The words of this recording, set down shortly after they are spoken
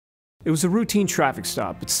It was a routine traffic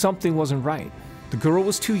stop, but something wasn't right. The girl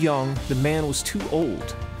was too young, the man was too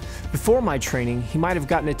old. Before my training, he might have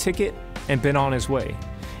gotten a ticket and been on his way.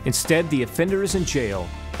 Instead, the offender is in jail,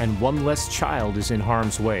 and one less child is in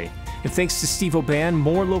harm's way. And thanks to Steve OBAN,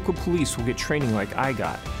 more local police will get training like I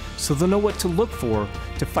got, so they'll know what to look for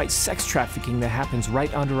to fight sex trafficking that happens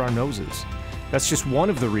right under our noses. That's just one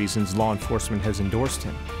of the reasons law enforcement has endorsed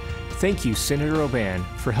him. Thank you, Senator OBAN,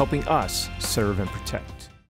 for helping us serve and protect.